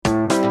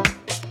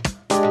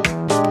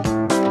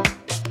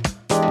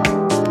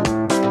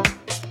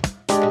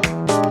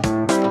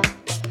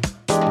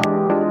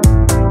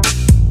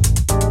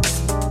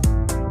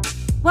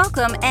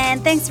Welcome,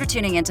 and thanks for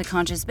tuning into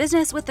Conscious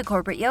Business with the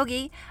Corporate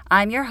Yogi.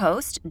 I'm your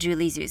host,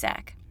 Julie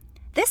Zuzak.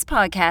 This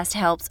podcast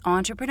helps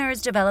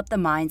entrepreneurs develop the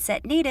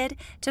mindset needed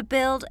to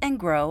build and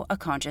grow a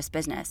conscious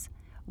business.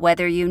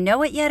 Whether you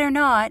know it yet or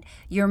not,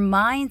 your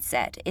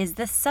mindset is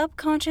the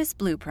subconscious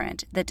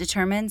blueprint that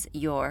determines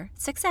your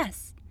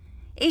success.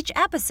 Each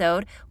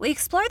episode, we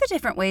explore the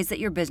different ways that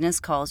your business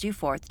calls you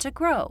forth to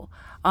grow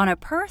on a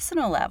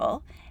personal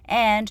level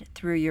and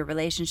through your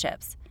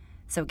relationships.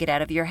 So get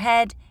out of your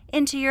head,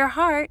 into your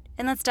heart,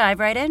 and let's dive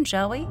right in,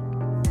 shall we?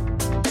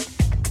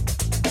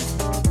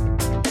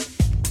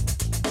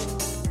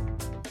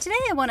 Today,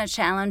 I want to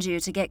challenge you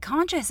to get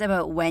conscious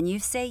about when you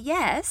say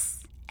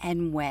yes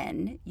and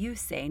when you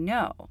say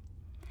no.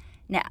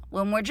 Now,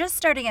 when we're just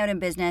starting out in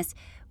business,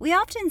 we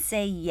often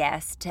say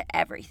yes to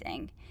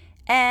everything.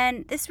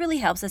 And this really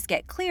helps us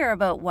get clear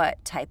about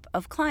what type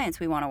of clients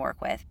we want to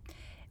work with,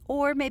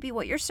 or maybe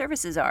what your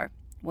services are,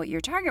 what your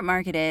target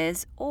market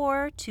is,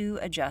 or to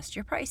adjust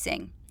your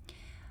pricing.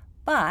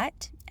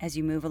 But as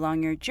you move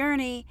along your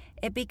journey,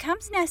 it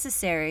becomes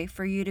necessary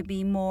for you to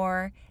be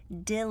more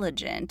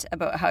diligent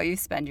about how you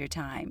spend your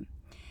time.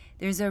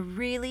 There's a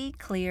really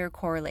clear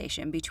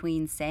correlation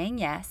between saying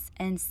yes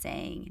and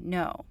saying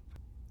no.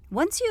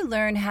 Once you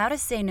learn how to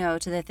say no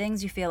to the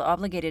things you feel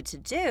obligated to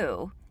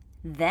do,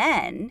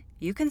 then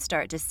you can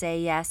start to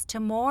say yes to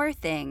more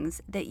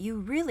things that you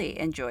really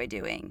enjoy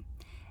doing.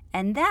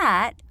 And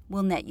that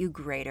will net you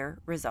greater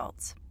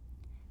results.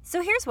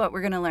 So here's what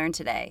we're going to learn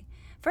today.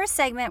 First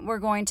segment, we're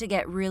going to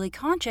get really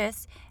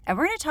conscious, and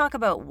we're going to talk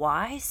about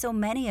why so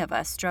many of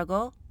us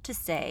struggle to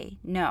say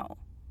no.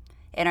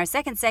 In our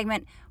second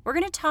segment, we're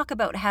going to talk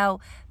about how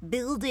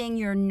building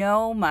your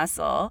no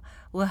muscle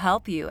will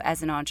help you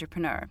as an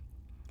entrepreneur.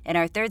 In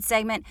our third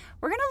segment,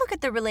 we're going to look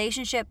at the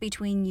relationship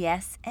between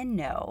yes and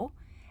no.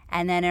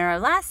 And then in our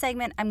last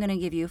segment, I'm going to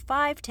give you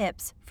 5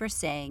 tips for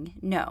saying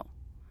no.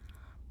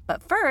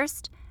 But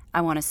first, I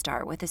want to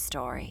start with a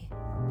story.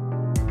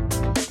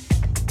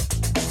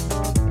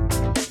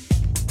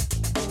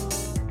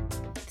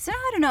 So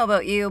I don't know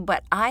about you,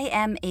 but I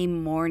am a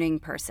morning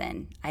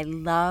person. I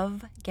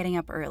love getting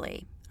up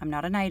early. I'm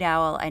not a night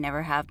owl. I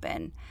never have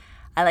been.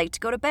 I like to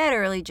go to bed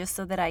early just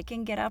so that I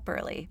can get up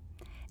early.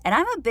 And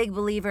I'm a big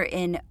believer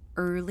in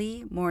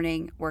early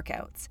morning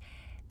workouts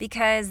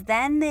because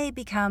then they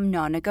become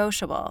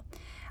non-negotiable.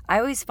 I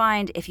always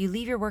find if you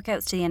leave your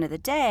workouts to the end of the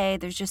day,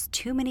 there's just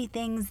too many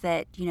things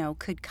that,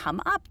 could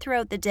come up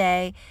throughout the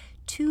day,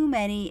 too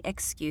many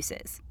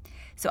excuses.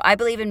 So I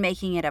believe in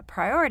making it a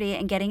priority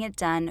and getting it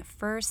done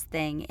first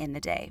thing in the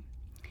day.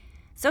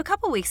 So a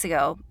couple weeks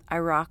ago, I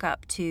rock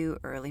up to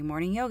early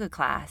morning yoga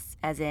class,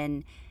 as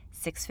in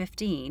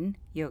 6:15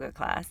 yoga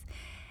class.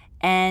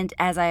 And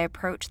as I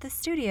approach the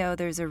studio,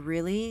 there's a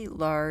really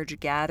large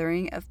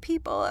gathering of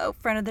people out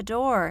front of the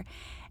door.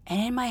 And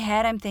in my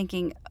head, I'm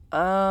thinking,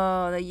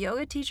 oh, the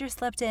yoga teacher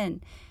slept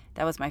in.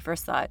 That was my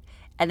first thought.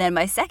 And then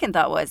my second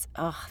thought was,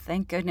 oh,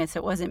 thank goodness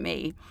it wasn't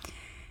me.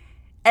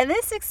 And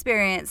this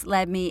experience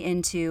led me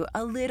into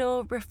a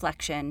little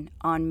reflection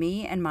on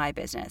me and my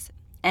business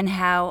and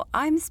how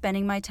I'm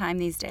spending my time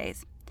these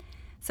days.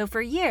 So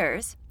for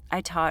years,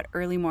 I taught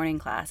early morning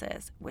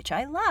classes, which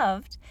I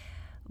loved.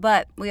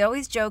 But we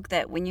always joke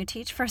that when you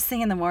teach first thing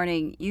in the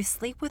morning, you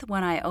sleep with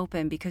one eye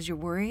open because you're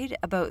worried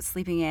about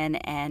sleeping in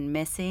and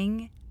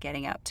missing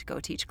getting up to go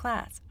teach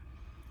class.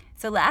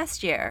 So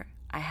last year,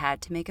 I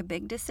had to make a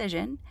big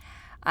decision.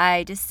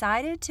 I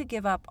decided to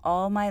give up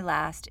all my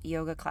last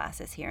yoga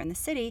classes here in the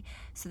city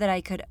so that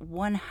I could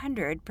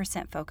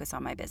 100% focus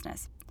on my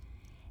business.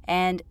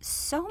 And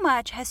so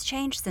much has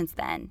changed since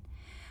then.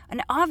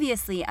 And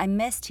obviously, I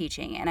miss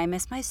teaching and I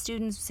miss my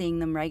students seeing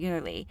them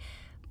regularly.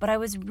 But I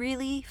was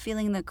really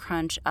feeling the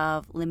crunch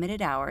of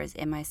limited hours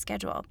in my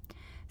schedule.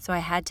 So I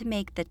had to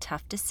make the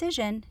tough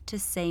decision to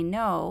say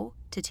no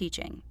to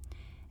teaching.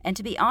 And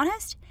to be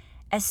honest,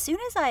 as soon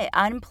as I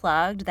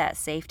unplugged that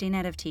safety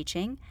net of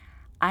teaching,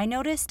 I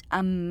noticed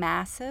a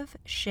massive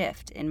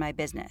shift in my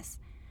business.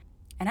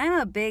 And I'm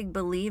a big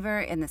believer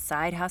in the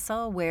side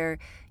hustle where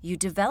you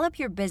develop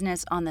your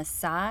business on the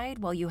side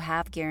while you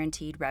have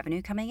guaranteed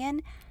revenue coming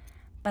in.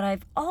 But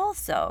I've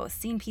also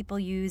seen people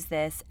use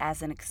this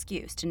as an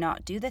excuse to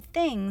not do the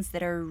things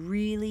that are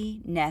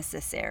really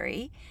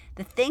necessary,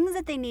 the things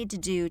that they need to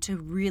do to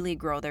really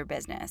grow their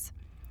business.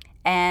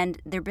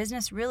 And their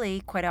business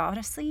really, quite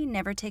honestly,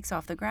 never takes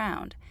off the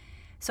ground.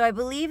 So I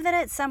believe that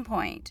at some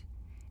point,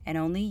 and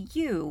only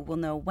you will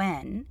know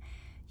when,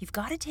 you've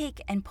got to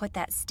take and put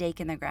that stake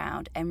in the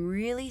ground and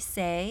really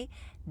say,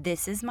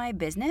 this is my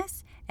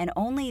business, and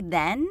only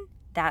then,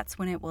 that's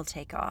when it will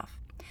take off.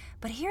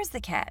 But here's the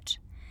catch.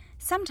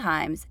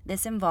 Sometimes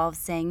this involves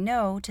saying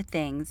no to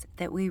things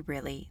that we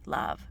really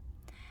love.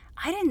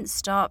 I didn't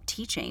stop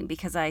teaching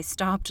because I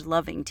stopped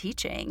loving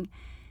teaching.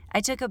 I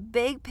took a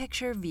big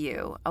picture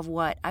view of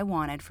what I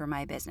wanted for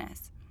my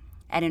business.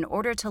 And in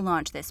order to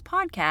launch this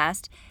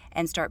podcast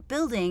and start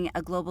building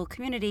a global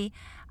community,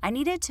 I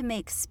needed to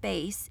make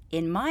space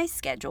in my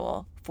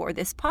schedule for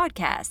this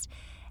podcast.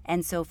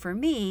 And so for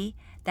me,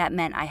 that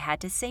meant I had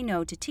to say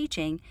no to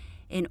teaching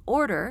in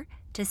order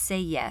to say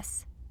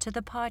yes to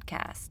the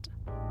podcast.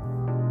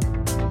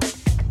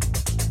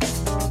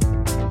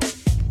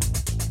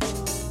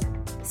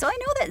 So I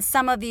know that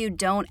some of you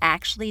don't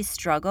actually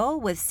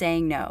struggle with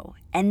saying no,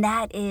 and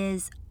that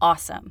is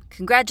awesome.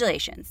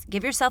 Congratulations.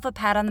 Give yourself a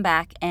pat on the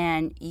back,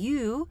 and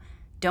you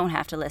don't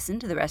have to listen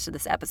to the rest of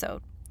this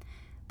episode.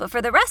 But for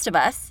the rest of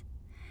us,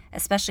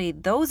 especially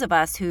those of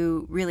us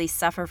who really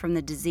suffer from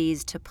the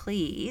disease to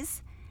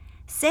please,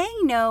 saying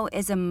no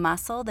is a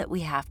muscle that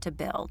we have to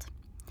build.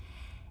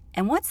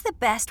 And what's the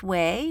best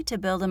way to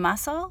build a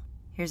muscle?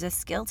 Here's a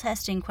skill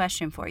testing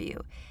question for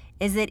you.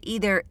 Is it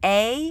either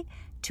A,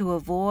 to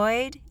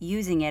avoid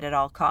using it at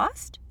all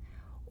cost,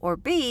 or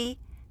B,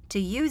 to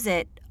use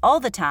it all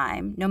the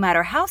time, no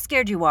matter how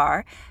scared you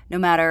are, no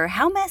matter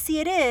how messy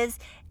it is,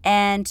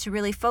 and to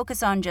really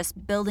focus on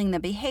just building the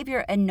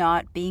behavior and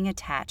not being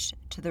attached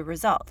to the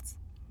results?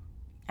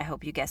 I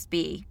hope you guessed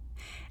B.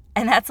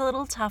 And that's a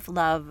little tough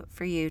love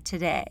for you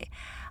today.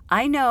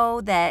 I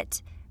know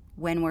that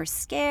when we're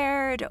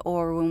scared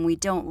or when we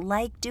don't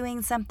like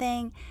doing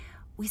something,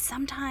 we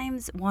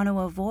sometimes want to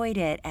avoid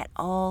it at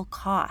all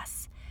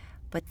costs.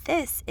 But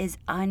this is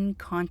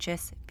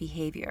unconscious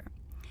behavior.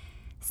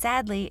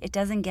 Sadly, it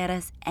doesn't get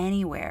us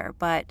anywhere,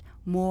 but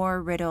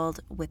more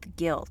riddled with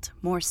guilt,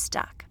 more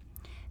stuck.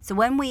 So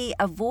when we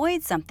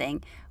avoid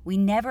something, we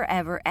never,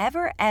 ever,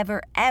 ever,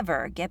 ever,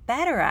 ever get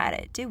better at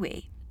it, do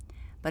we?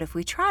 But if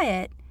we try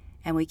it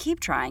and we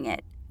keep trying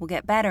it, we'll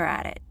get better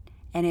at it.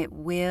 And it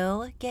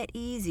will get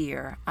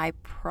easier, I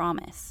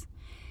promise.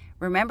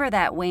 Remember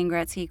that Wayne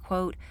Gretzky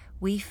quote,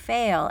 "We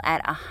fail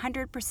at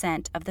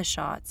 100% of the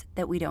shots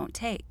that we don't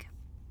take."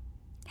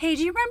 Hey,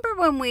 do you remember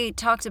when we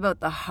talked about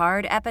the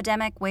hard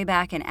epidemic way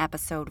back in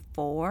episode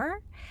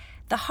 4?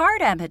 The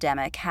hard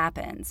epidemic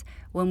happens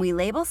when we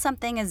label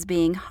something as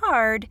being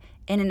hard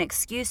in an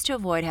excuse to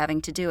avoid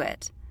having to do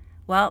it.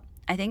 Well,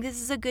 I think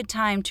this is a good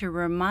time to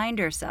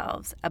remind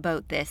ourselves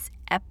about this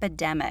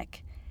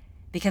epidemic,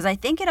 because I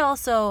think it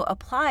also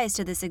applies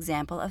to this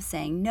example of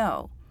saying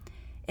no.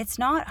 It's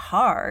not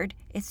hard,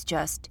 it's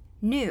just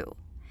new.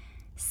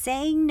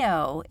 Saying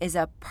no is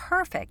a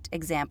perfect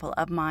example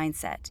of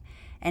mindset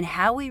and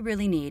how we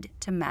really need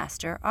to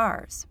master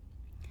ours.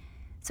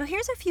 So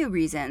here's a few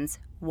reasons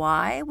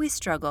why we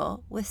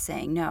struggle with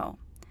saying no.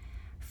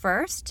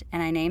 First,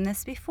 and I named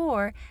this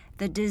before,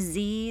 the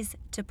disease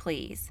to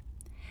please.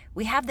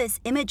 We have this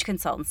image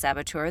consultant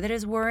saboteur that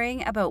is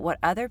worrying about what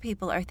other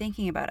people are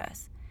thinking about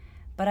us.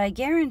 But I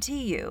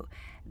guarantee you,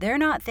 they're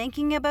not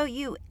thinking about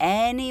you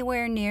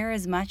anywhere near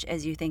as much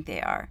as you think they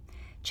are.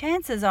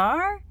 Chances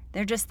are,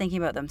 they're just thinking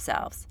about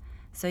themselves.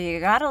 So you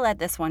gotta let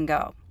this one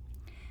go.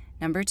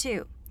 Number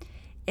 2,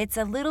 it's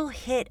a little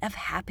hit of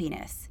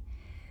happiness.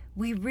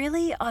 We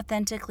really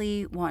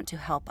authentically want to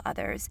help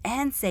others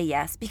and say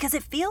yes because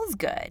it feels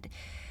good.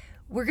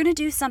 We're going to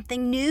do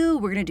something new.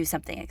 We're going to do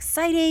something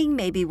exciting.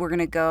 Maybe we're going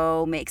to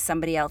go make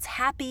somebody else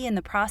happy in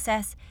the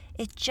process.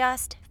 It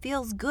just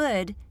feels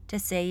good to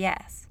say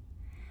yes.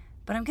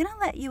 But I'm going to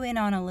let you in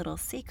on a little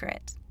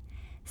secret.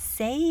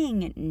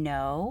 Saying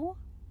no,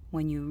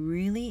 when you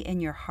really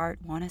in your heart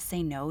want to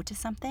say no to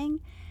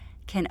something,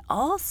 can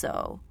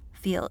also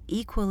feel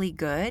equally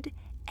good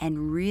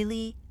and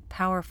really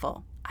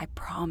powerful, I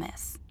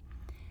promise.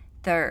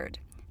 Third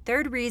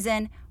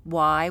reason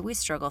why we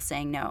struggle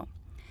saying no.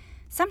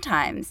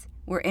 Sometimes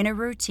we're in a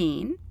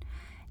routine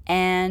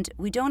and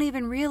we don't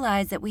even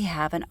realize that we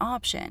have an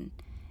option.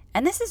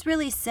 And this is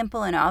really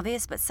simple and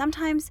obvious, but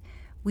sometimes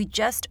we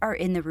just are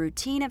in the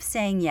routine of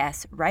saying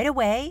yes right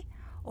away,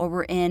 or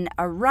we're in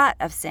a rut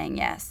of saying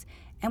yes,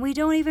 and we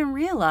don't even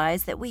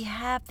realize that we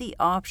have the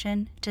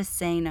option to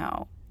say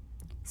no.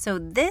 So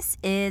this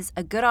is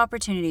a good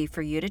opportunity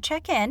for you to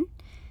check in,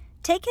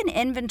 take an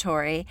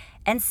inventory,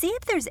 and see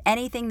if there's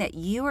anything that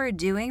you are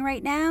doing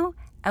right now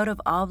out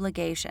of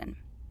obligation.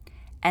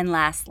 And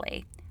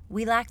lastly,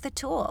 we lack the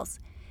tools.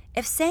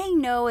 If saying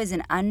no is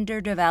an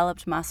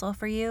underdeveloped muscle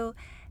for you,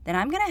 then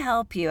I'm going to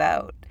help you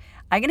out.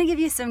 I'm going to give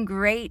you some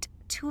great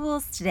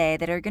tools today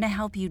that are going to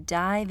help you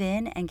dive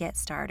in and get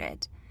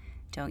started.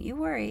 Don't you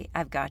worry,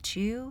 I've got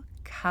you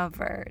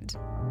covered.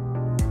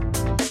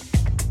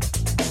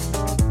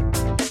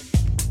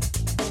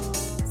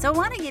 So I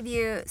want to give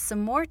you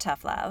some more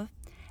tough love.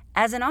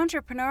 As an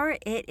entrepreneur,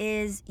 it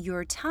is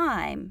your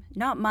time,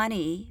 not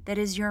money, that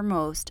is your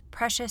most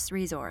precious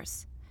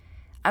resource.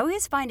 I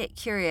always find it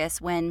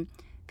curious when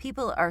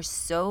people are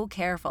so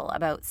careful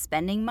about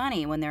spending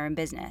money when they're in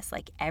business,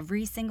 like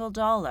every single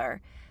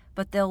dollar,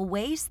 but they'll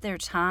waste their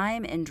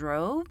time in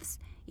droves,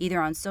 either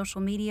on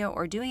social media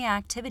or doing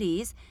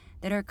activities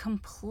that are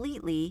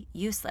completely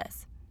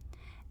useless.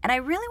 And I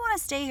really want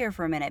to stay here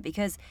for a minute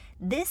because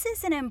this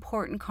is an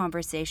important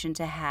conversation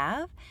to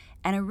have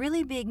and a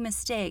really big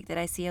mistake that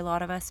I see a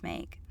lot of us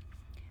make.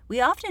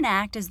 We often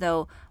act as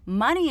though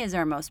money is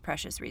our most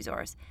precious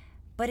resource,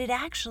 but it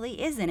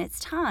actually isn't. It's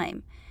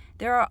time.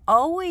 There are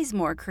always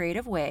more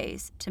creative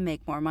ways to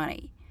make more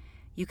money.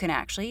 You can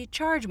actually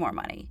charge more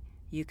money.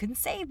 You can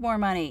save more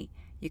money.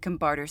 You can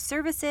barter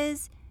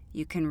services.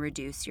 You can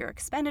reduce your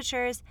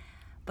expenditures.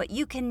 But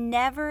you can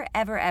never,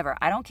 ever, ever,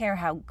 I don't care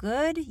how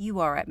good you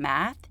are at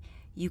math,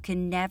 you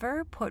can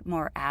never put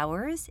more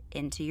hours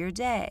into your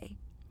day.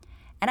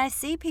 And I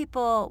see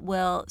people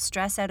will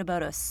stress out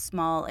about a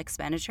small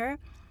expenditure,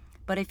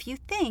 but if you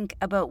think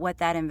about what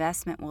that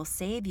investment will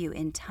save you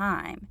in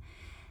time,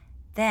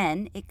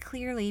 then it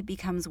clearly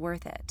becomes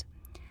worth it.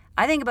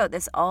 I think about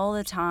this all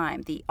the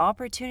time, the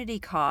opportunity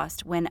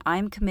cost when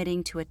I'm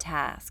committing to a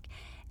task,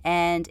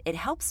 and it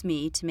helps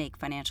me to make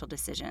financial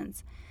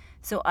decisions.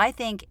 So I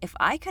think if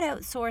I could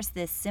outsource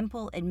this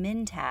simple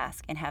admin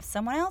task and have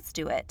someone else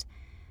do it,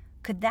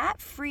 could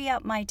that free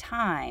up my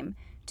time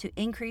to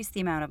increase the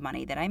amount of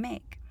money that I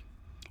make?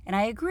 And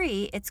I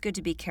agree, it's good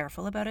to be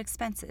careful about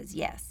expenses,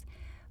 yes,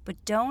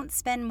 but don't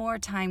spend more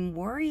time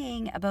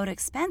worrying about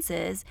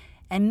expenses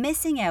and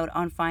missing out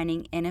on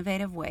finding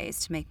innovative ways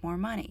to make more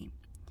money.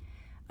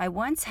 I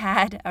once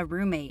had a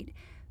roommate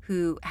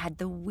who had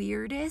the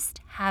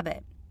weirdest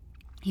habit.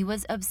 He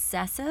was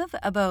obsessive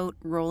about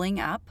rolling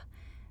up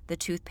the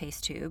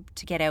toothpaste tube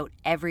to get out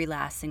every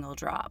last single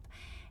drop.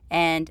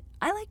 And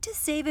I like to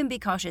save and be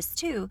cautious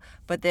too,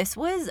 but this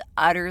was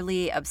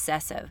utterly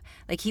obsessive.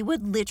 Like he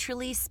would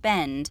literally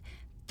spend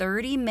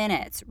 30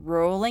 minutes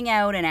rolling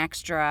out an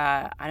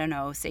extra,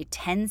 say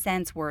 10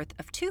 cents worth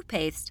of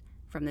toothpaste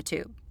from the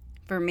tube.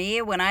 For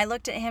me, when I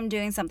looked at him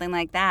doing something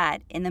like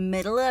that in the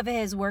middle of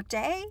his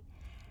workday,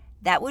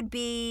 that would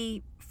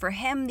be for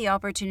him the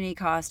opportunity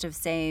cost of,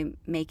 say,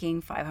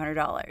 making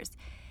 $500.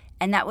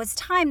 And that was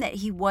time that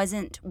he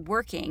wasn't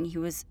working. He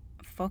was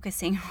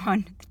focusing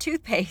on the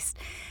toothpaste.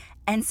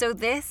 And so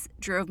this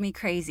drove me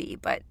crazy,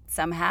 but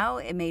somehow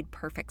it made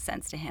perfect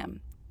sense to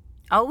him.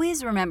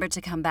 Always remember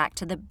to come back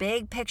to the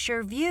big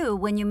picture view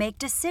when you make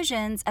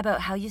decisions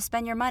about how you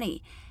spend your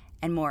money,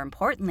 and more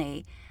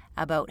importantly,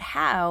 about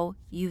how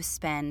you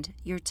spend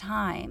your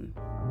time.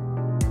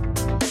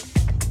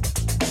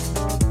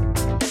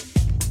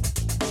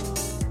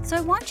 So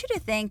I want you to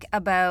think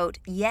about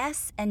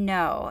yes and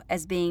no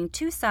as being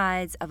two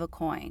sides of a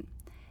coin.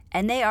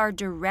 And they are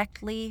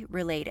directly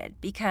related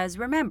because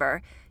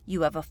remember,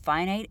 you have a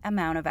finite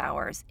amount of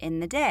hours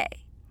in the day.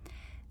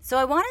 So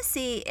I want to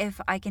see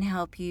if I can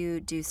help you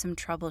do some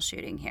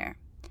troubleshooting here.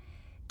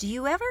 Do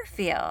you ever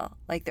feel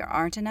like there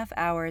aren't enough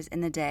hours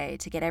in the day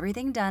to get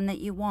everything done that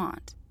you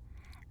want?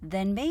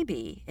 Then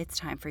maybe it's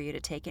time for you to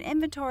take an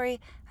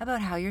inventory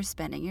about how you're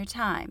spending your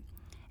time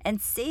and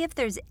see if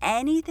there's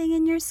anything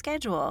in your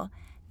schedule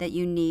that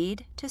you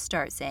need to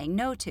start saying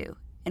no to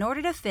in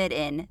order to fit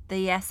in the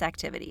yes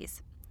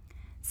activities.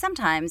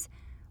 Sometimes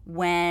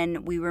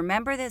when we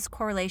remember this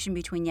correlation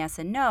between yes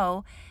and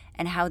no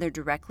and how they're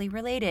directly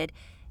related,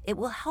 it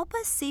will help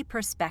us see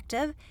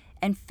perspective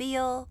and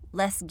feel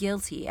less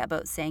guilty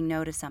about saying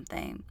no to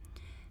something.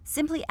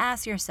 Simply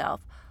ask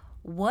yourself,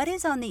 what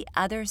is on the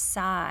other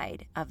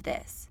side of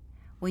this?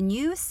 When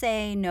you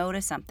say no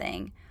to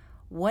something,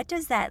 what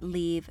does that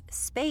leave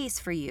space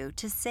for you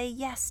to say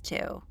yes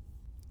to?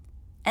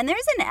 And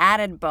there's an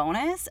added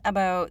bonus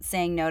about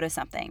saying no to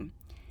something,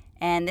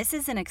 and this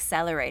is an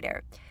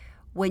accelerator.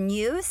 When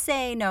you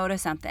say no to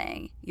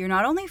something, you're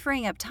not only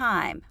freeing up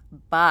time,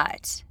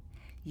 but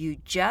you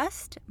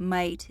just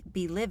might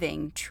be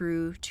living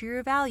true to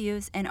your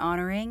values and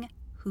honoring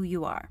who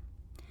you are.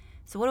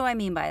 So what do I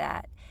mean by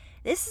that?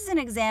 This is an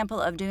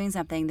example of doing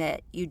something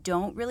that you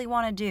don't really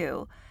want to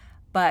do,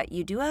 but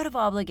you do out of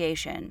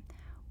obligation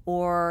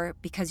or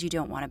because you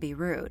don't want to be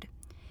rude.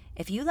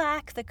 If you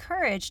lack the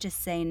courage to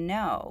say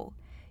no,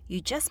 you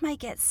just might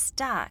get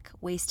stuck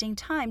wasting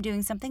time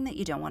doing something that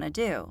you don't want to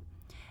do.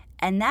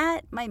 And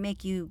that might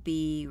make you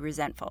be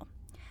resentful.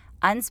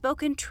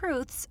 Unspoken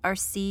truths are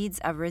seeds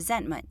of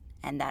resentment,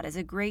 and that is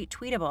a great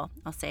tweetable.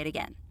 I'll say it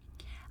again.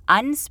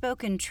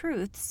 Unspoken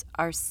truths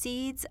are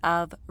seeds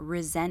of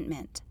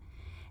resentment.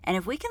 And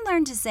if we can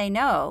learn to say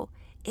no,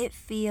 it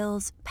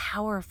feels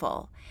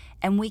powerful,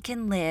 and we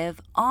can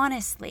live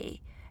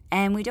honestly,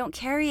 and we don't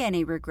carry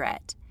any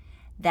regret.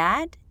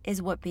 That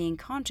is what being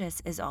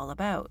conscious is all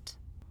about.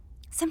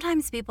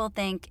 Sometimes people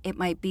think it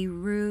might be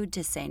rude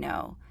to say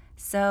no,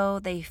 so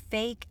they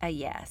fake a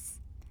yes.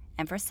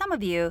 And for some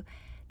of you,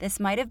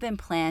 this might have been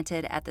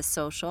planted at the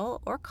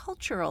social or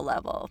cultural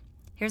level.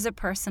 Here's a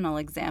personal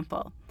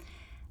example.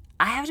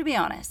 I have to be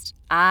honest,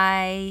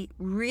 I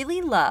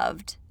really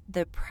loved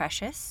the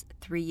precious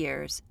 3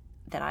 years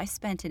that I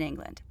spent in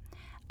England.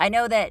 I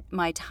know that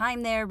my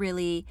time there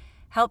really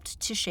helped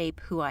to shape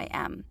who I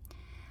am.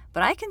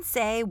 But I can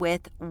say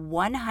with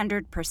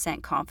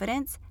 100%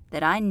 confidence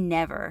that I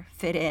never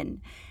fit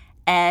in.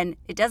 And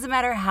it doesn't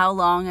matter how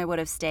long I would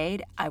have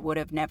stayed, I would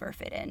have never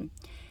fit in.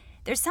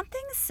 There's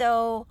something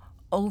so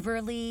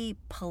overly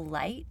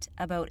polite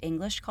about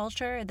English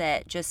culture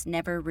that just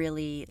never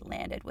really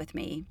landed with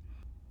me.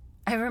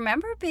 I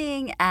remember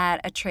being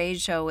at a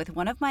trade show with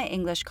one of my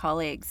English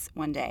colleagues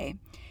one day,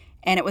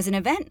 and it was an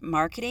event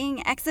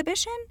marketing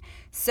exhibition.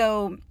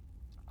 So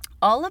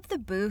all of the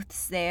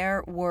booths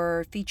there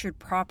were featured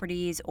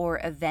properties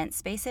or event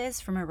spaces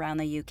from around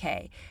the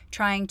UK,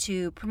 trying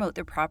to promote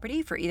their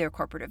property for either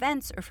corporate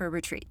events or for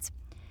retreats.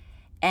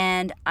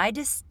 And I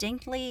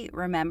distinctly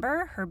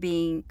remember her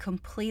being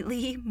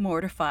completely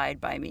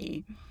mortified by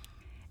me.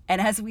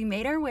 And as we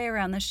made our way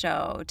around the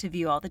show to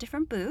view all the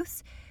different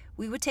booths,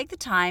 we would take the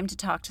time to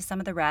talk to some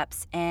of the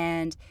reps,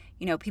 and,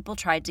 people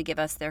tried to give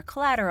us their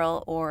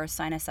collateral or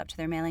sign us up to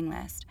their mailing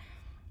list.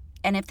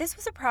 And if this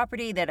was a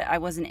property that I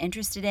wasn't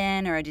interested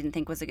in or I didn't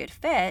think was a good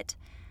fit,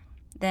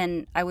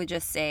 then I would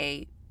just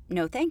say,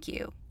 no, thank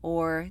you,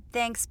 or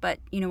thanks, but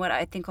you know what,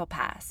 I think I'll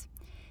pass.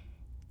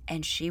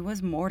 And she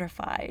was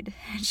mortified.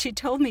 She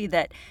told me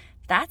that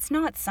that's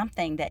not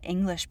something that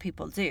English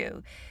people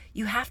do.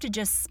 You have to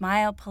just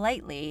smile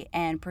politely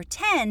and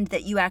pretend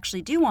that you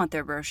actually do want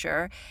their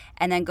brochure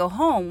and then go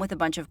home with a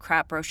bunch of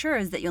crap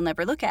brochures that you'll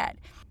never look at.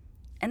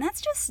 And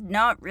that's just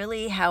not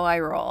really how I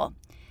roll.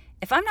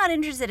 If I'm not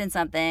interested in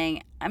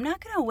something, I'm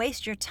not going to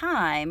waste your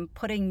time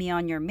putting me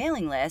on your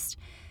mailing list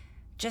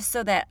just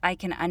so that I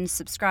can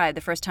unsubscribe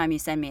the first time you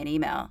send me an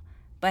email.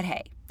 But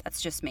hey,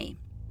 that's just me.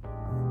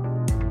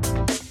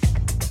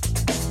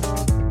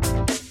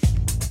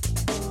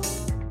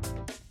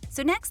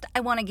 So next,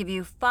 I want to give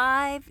you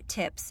 5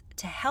 tips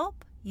to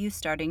help you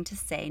starting to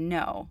say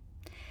no.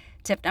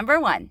 Tip number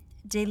 1,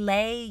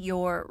 delay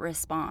your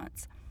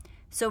response.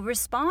 So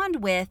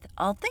respond with,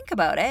 I'll think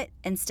about it,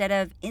 instead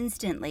of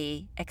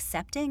instantly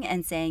accepting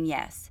and saying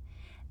yes.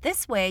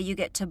 This way, you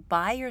get to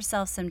buy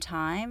yourself some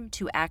time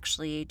to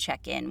actually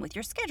check in with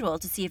your schedule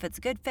to see if it's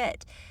a good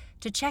fit,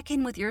 to check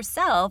in with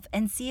yourself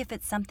and see if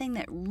it's something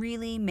that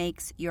really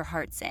makes your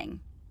heart sing.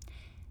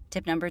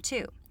 Tip number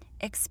 2,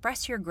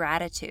 express your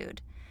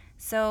gratitude.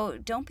 So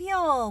don't be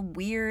all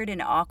weird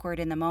and awkward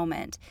in the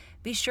moment.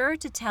 Be sure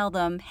to tell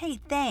them, hey,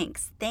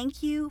 thanks.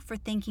 Thank you for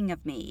thinking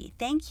of me.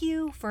 Thank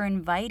you for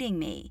inviting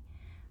me.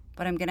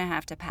 But I'm going to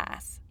have to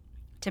pass.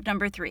 Tip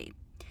number 3,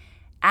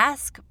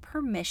 ask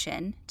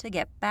permission to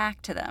get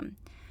back to them.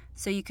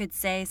 So you could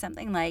say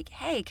something like,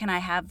 hey, can I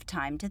have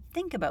time to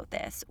think about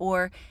this?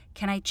 Or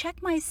can I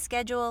check my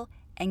schedule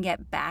and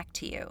get back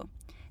to you?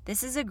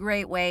 This is a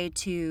great way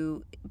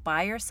to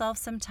buy yourself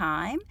some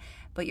time,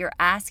 but you're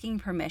asking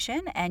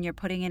permission and you're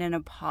putting it in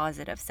a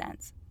positive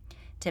sense.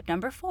 Tip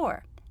number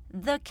 4,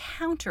 the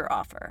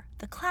counteroffer,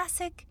 the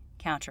classic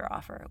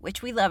counteroffer,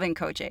 which we love in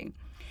coaching.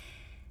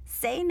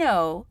 Say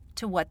no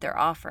to what they're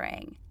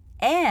offering.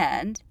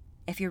 And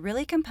if you're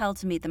really compelled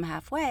to meet them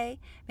halfway,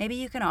 maybe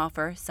you can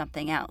offer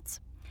something else.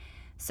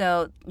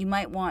 So you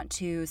might want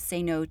to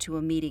say no to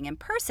a meeting in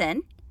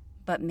person,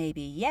 but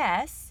maybe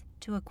yes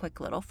to a quick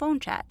little phone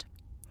chat.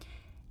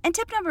 And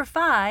tip number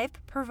 5,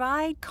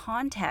 provide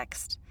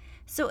context.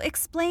 So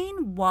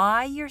explain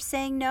why you're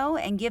saying no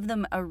and give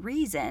them a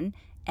reason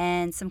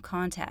and some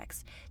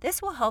context.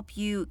 This will help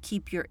you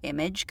keep your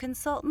image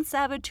consultant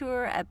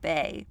saboteur at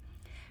bay.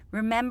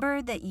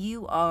 Remember that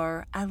you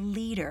are a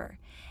leader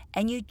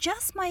and you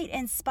just might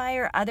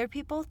inspire other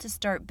people to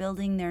start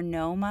building their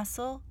no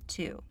muscle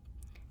too.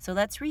 So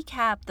let's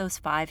recap those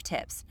 5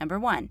 tips. Number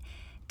 1,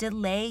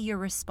 delay your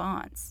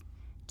response.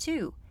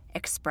 2,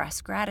 express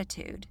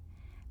gratitude.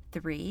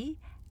 3,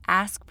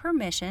 ask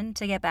permission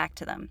to get back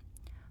to them.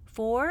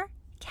 4,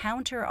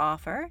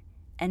 counteroffer.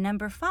 And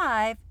number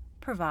 5,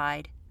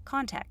 provide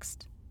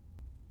context.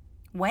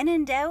 When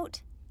in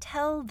doubt,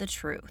 tell the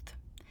truth.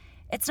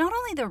 It's not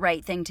only the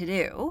right thing to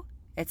do,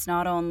 it's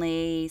not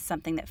only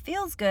something that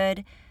feels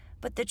good,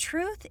 but the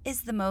truth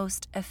is the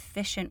most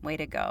efficient way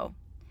to go.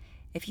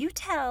 If you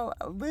tell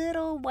a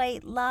little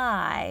white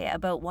lie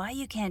about why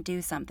you can't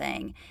do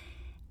something,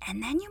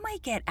 and then you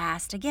might get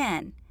asked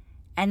again,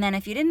 and then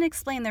if you didn't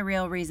explain the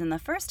real reason the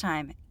first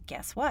time,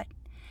 guess what?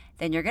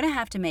 Then you're going to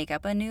have to make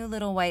up a new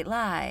little white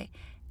lie,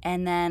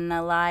 and then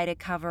a lie to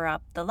cover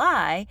up the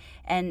lie,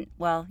 and,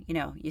 well,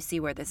 you see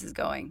where this is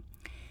going.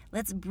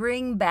 Let's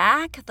bring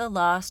back the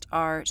lost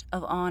art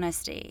of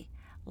honesty.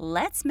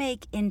 Let's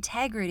make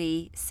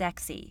integrity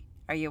sexy.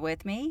 Are you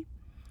with me?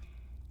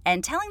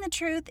 And telling the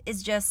truth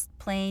is just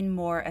plain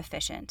more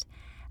efficient.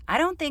 I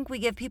don't think we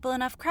give people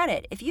enough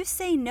credit. If you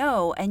say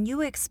no and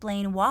you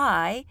explain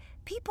why,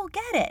 people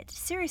get it,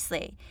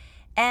 seriously.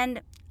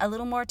 And a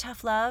little more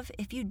tough love,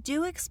 if you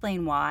do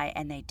explain why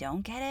and they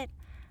don't get it,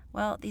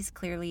 well, these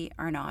clearly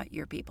are not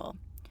your people.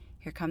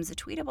 Here comes a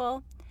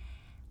tweetable.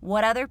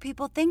 What other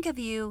people think of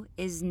you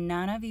is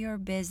none of your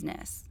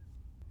business.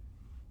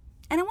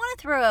 And I want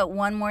to throw out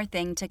one more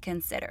thing to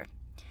consider.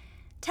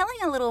 Telling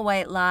a little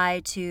white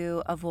lie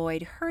to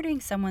avoid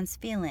hurting someone's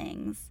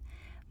feelings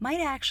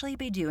might actually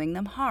be doing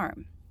them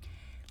harm.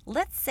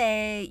 Let's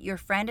say your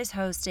friend is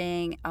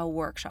hosting a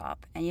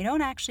workshop and you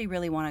don't actually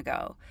really want to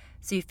go.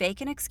 So you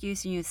fake an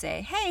excuse and you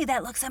say, hey,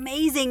 that looks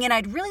amazing and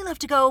I'd really love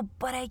to go,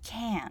 but I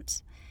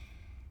can't.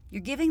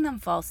 You're giving them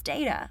false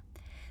data.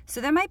 So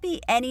there might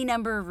be any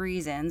number of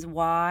reasons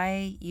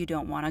why you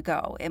don't want to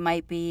go. It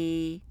might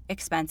be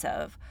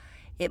expensive.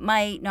 It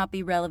might not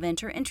be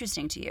relevant or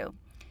interesting to you.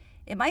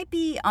 It might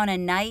be on a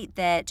night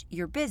that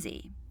you're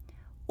busy.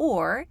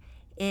 Or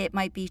it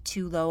might be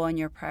too low on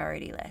your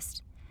priority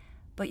list.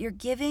 But you're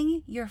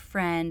giving your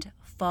friend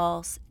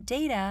false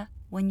data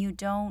when you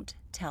don't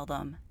tell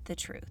them the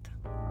truth.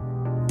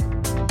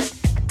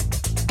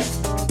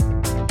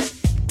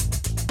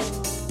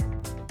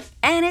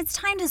 it's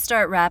time to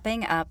start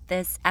wrapping up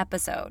this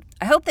episode.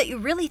 I hope that you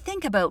really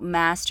think about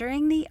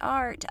mastering the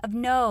art of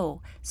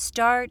no.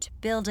 Start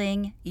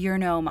building your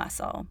no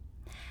muscle.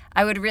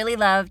 I would really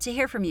love to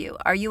hear from you.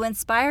 Are you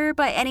inspired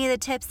by any of the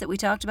tips that we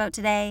talked about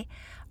today?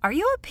 Are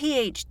you a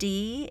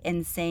PhD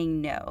in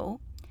saying no?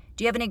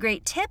 Do you have any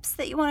great tips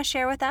that you want to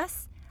share with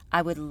us?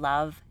 I would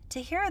love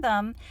to hear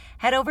them.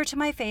 Head over to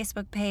my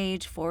Facebook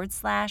page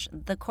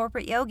 /The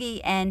Corporate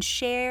Yogi and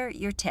share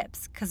your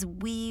tips because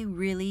we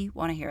really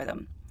want to hear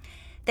them.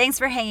 Thanks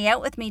for hanging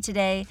out with me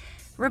today.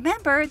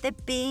 Remember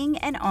that being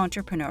an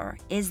entrepreneur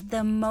is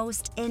the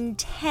most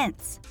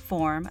intense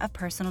form of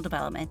personal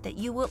development that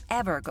you will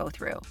ever go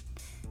through.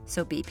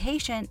 So be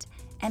patient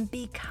and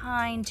be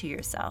kind to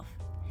yourself.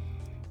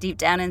 Deep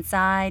down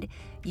inside,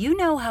 you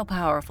know how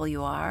powerful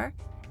you are.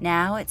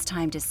 Now it's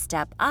time to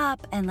step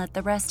up and let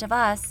the rest of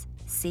us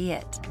see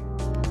it.